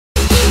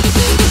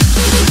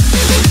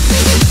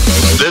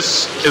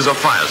This is a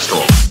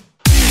firestorm.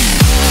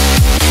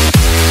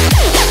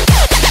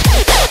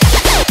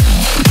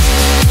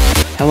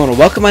 Hello and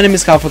welcome, my name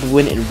is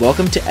FtW and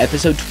welcome to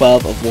episode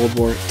 12 of World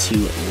War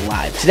II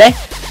Live. Today,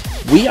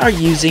 we are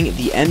using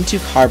the M2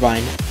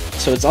 Carbine,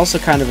 so it's also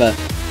kind of a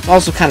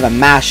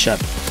mashup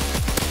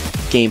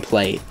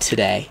gameplay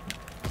today.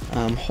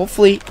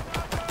 Hopefully,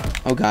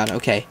 oh god,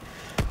 okay.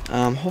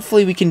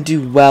 Hopefully we can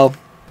do well,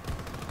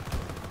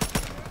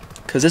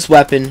 because this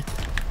weapon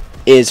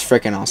is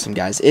freaking awesome,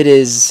 guys. It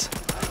is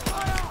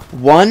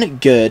 1,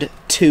 good,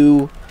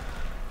 2,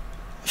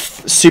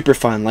 super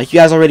fun. Like you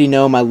guys already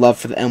know my love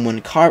for the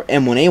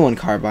M1A1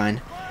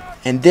 carbine,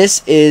 and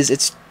this is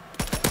its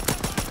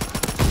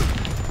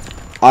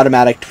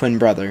automatic twin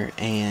brother,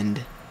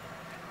 and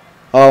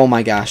oh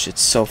my gosh,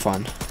 it's so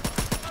fun.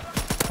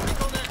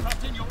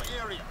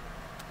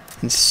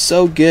 And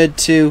so good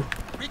too.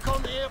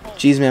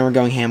 Jeez, man, we're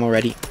going ham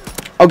already.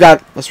 Oh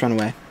god, let's run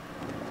away.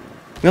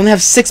 We only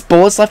have 6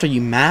 bullets left. Are you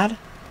mad?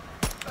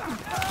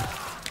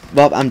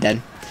 Well, I'm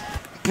dead.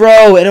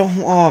 Bro,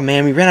 oh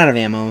man, we ran out of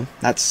ammo.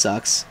 That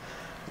sucks.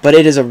 But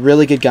it is a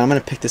really good gun. I'm going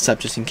to pick this up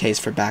just in case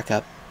for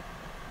backup.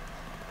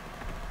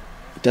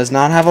 It does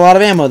not have a lot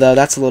of ammo, though.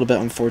 That's a little bit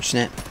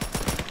unfortunate.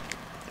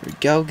 There we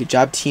go. Good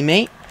job,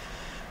 teammate.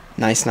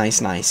 Nice,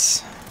 nice,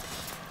 nice.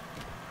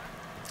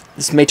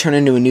 This may turn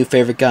into a new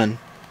favorite gun.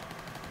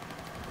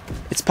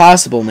 It's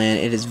possible, man.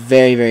 It is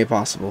very, very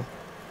possible.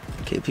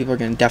 Okay, people are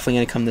definitely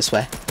going to come this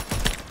way.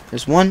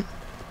 There's 1.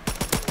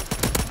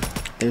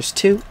 There's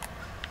 2.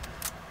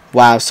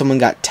 Wow, someone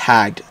got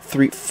tagged.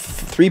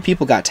 Three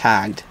people got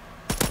tagged.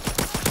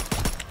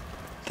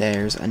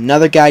 There's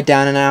another guy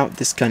down and out.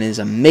 This gun is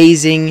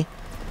amazing.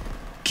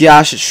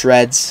 Gosh, it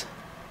shreds.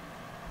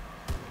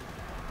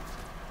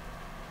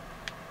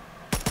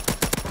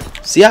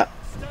 See ya.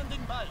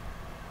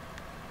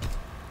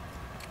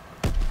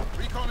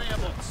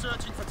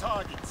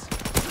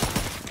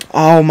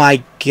 Oh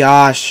my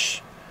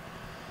gosh.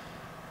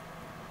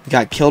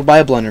 Got killed by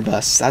a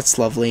blunderbuss. That's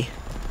lovely.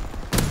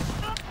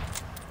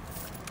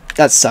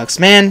 That sucks,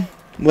 man.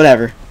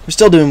 Whatever. We're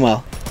still doing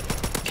well.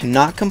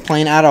 Cannot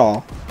complain at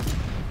all.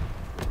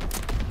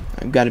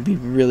 I've got to be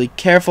really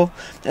careful.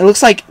 It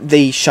looks like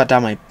they shut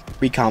down my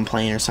recon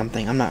plane or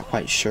something. I'm not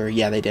quite sure.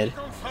 Yeah, they did.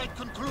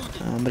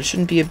 But it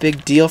shouldn't be a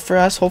big deal for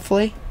us,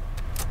 hopefully.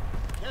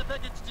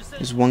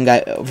 There's one guy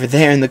over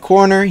there in the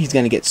corner. He's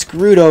going to get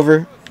screwed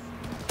over.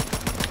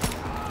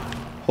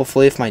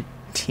 Hopefully, if my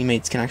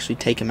teammates can actually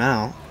take him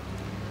out.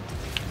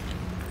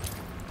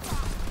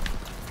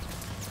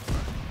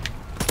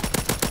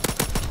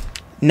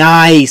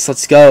 Nice!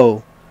 Let's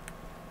go!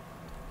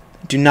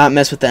 Do not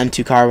mess with the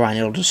M2 Carbine.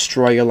 It'll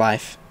destroy your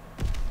life.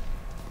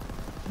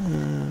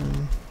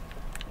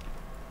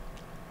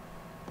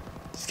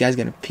 This guy's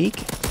gonna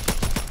peek.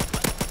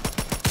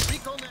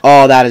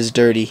 Oh, that is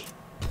dirty.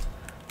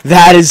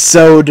 That is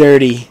so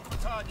dirty.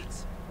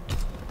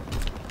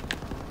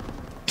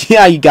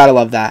 Yeah, you gotta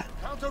love that.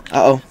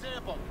 Uh-oh.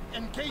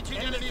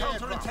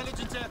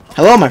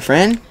 Hello, my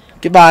friend.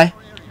 Goodbye.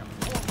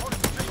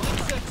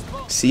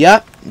 See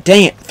ya.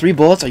 Dang it. 3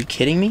 bullets? Are you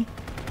kidding me?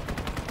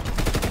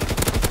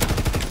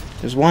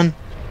 There's 1.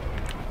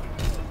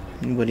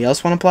 Anybody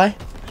else want to play?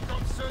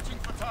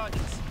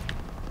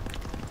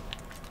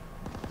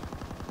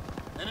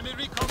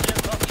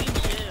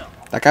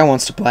 That guy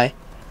wants to play.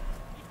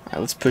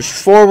 Alright, let's push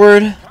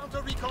forward.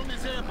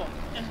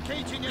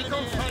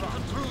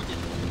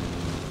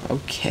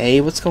 Okay,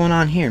 what's going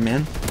on here,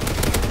 man?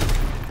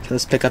 Okay,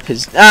 let's pick up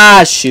his...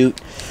 Ah, shoot.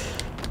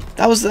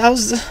 That was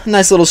a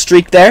nice little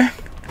streak there.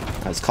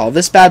 Let's call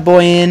this bad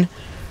boy in.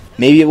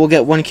 Maybe it will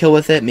get 1 kill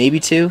with it. Maybe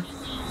 2.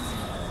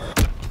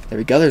 There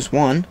we go. There's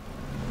 1.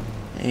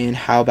 And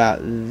how about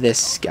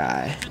this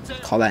guy?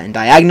 Call that in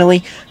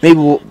diagonally.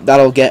 Maybe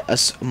that'll get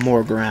us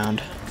more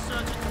ground.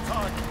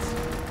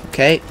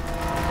 Okay.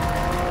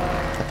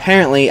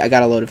 Apparently, I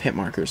got a load of hit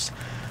markers.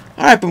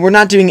 Alright, but we're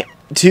not doing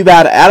too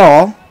bad at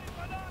all.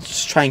 Let's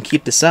just try and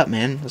keep this up,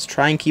 man. Let's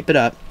try and keep it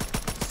up.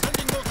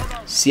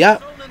 See ya.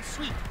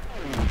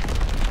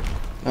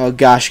 Oh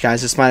gosh,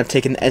 guys, this might have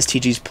taken the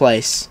STG's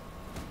place.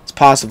 It's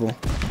possible.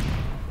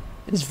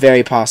 It is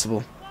very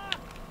possible.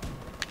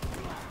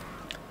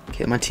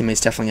 Okay, my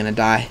teammate's definitely gonna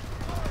die.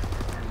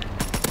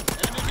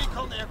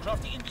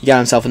 He got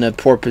himself in a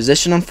poor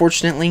position,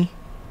 unfortunately.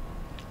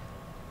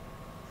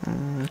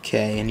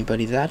 Okay,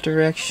 anybody that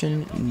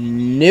direction?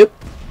 Nope.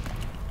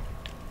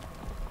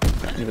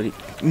 Anybody?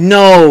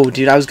 No,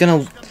 dude, I was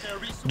gonna...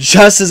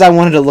 Just as I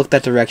wanted to look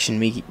that direction,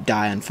 me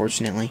die,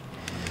 unfortunately.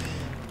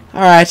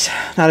 Alright,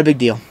 not a big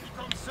deal.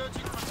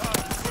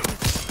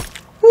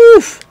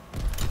 Woof!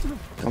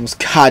 Almost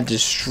got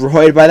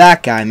destroyed by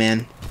that guy,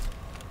 man.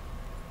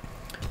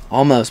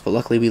 Almost, but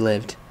luckily we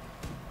lived.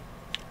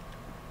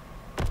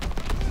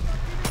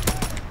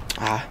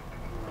 Ah.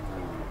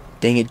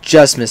 Dang it,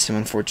 just missed him,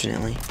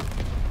 unfortunately.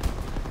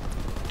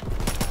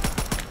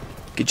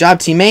 Good job,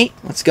 teammate.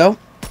 Let's go.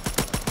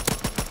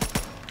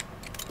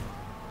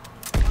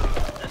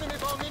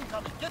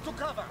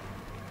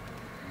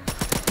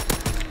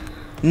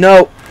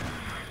 No.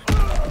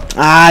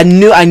 I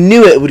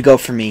knew it would go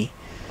for me.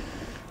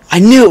 I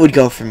knew it would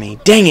go for me.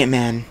 Dang it,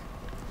 man.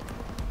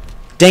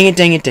 Dang it,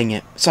 dang it, dang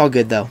it. It's all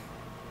good, though.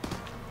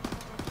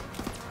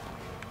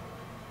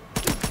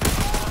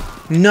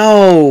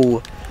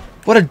 No!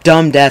 What a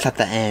dumb death at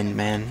the end,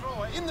 man.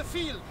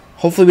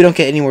 Hopefully we don't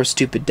get any more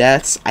stupid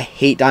deaths. I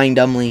hate dying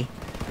dumbly.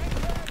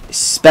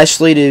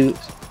 Especially to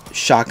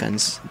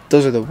shotguns.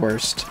 Those are the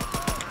worst.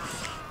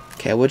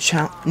 Okay, wood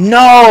challenge.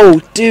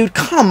 No! Dude,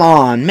 come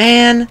on,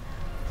 man!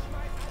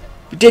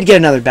 We did get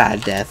another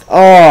bad death.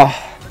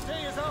 Oh!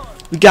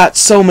 We got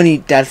so many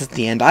deaths at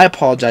the end. I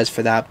apologize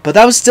for that. But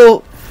that was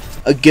still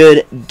a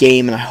good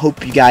game, and I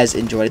hope you guys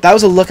enjoyed it. That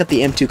was a look at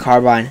the M2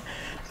 Carbine,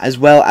 as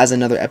well as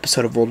another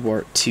episode of World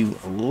War II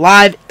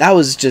Live. That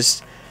was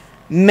just...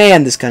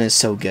 Man, this gun is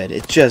so good.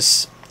 It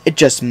just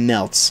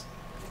melts.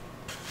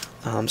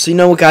 So you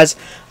know what, guys?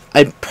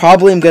 I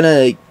probably am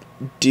gonna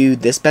do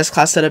this best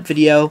class setup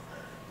video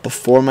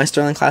before my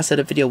Sterling class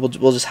setup video.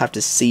 We'll just have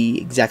to see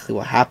exactly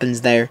what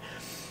happens there.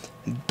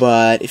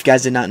 But if you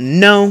guys did not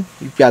know,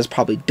 you guys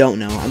probably don't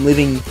know, I'm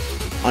leaving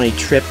on a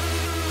trip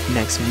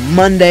next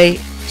Monday,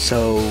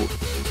 so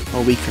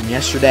a week from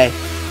yesterday,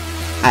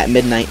 at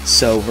midnight.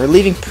 So we're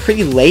leaving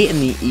pretty late in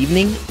the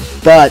evening,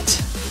 but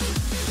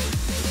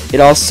it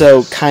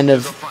also kind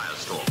of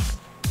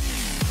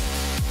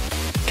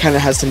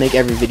has to make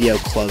every video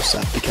close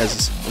up,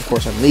 because of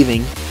course I'm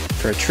leaving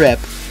for a trip,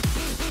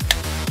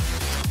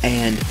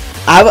 and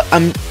I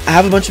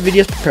have a bunch of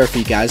videos prepared for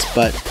you guys,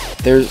 but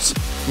there's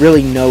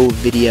really no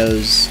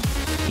videos,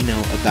 you know,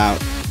 about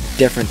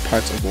different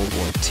parts of World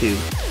War II.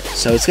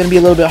 So it's gonna be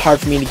a little bit hard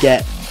for me to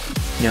get,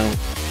 you know,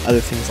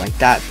 other things like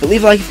that. But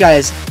leave a like if you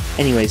guys,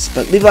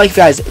 leave a like if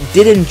you guys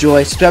did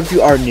enjoy. Subscribe if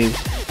you are new.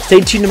 Stay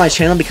tuned to my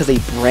channel, because a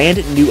brand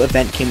new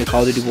event came to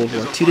Call of Duty World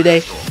War II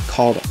today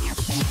called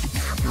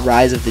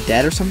Rise of the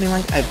Dead or something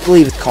like that. I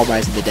believe it's called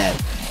Rise of the Dead.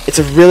 It's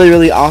a really,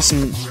 really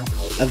awesome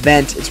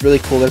event. It's really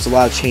cool. There's a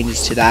lot of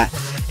changes to that.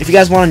 If you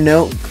guys want to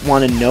know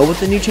what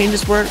the new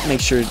changes were,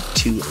 make sure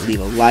to leave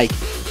a like.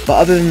 But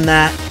other than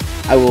that,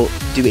 I will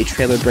do a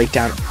trailer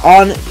breakdown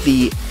on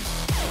the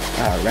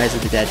Rise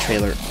of the Dead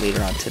trailer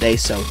later on today.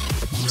 So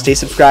stay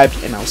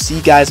subscribed, and I'll see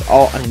you guys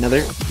all on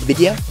another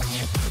video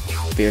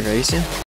very, very soon.